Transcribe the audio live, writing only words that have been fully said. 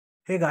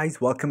Hey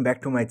guys, welcome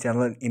back to my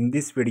channel. In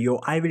this video,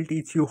 I will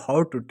teach you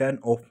how to turn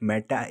off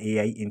Meta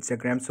AI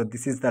Instagram. So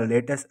this is the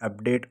latest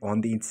update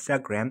on the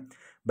Instagram,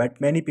 but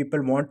many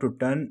people want to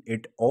turn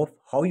it off.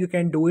 How you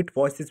can do it?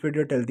 Watch this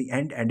video till the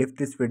end, and if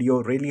this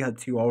video really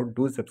helps you out,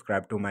 do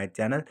subscribe to my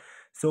channel.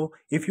 So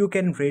if you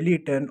can really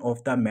turn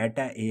off the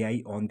Meta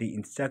AI on the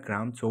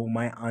Instagram, so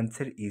my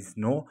answer is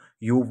no.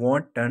 You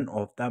won't turn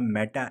off the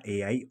Meta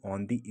AI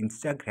on the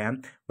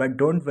Instagram, but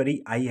don't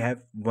worry. I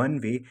have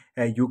one way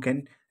you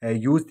can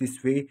use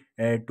this way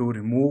to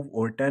remove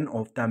or turn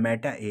off the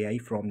Meta AI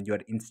from your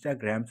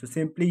Instagram. So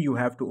simply you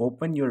have to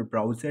open your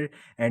browser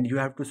and you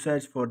have to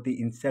search for the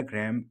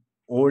Instagram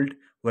old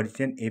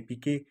version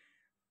APK.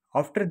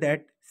 After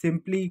that,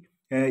 simply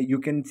you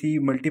can see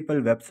multiple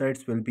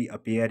websites will be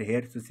appear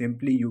here. So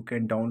simply you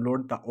can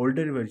download the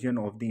older version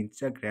of the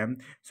Instagram.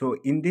 So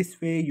in this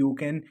way you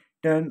can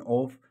turn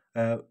off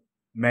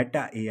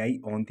Meta AI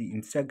on the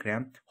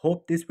Instagram.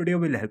 Hope this video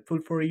will helpful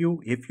for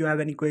you. If you have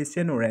any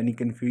question or any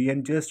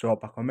confusion, just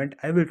drop a comment.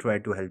 I will try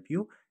to help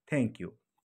you. Thank you.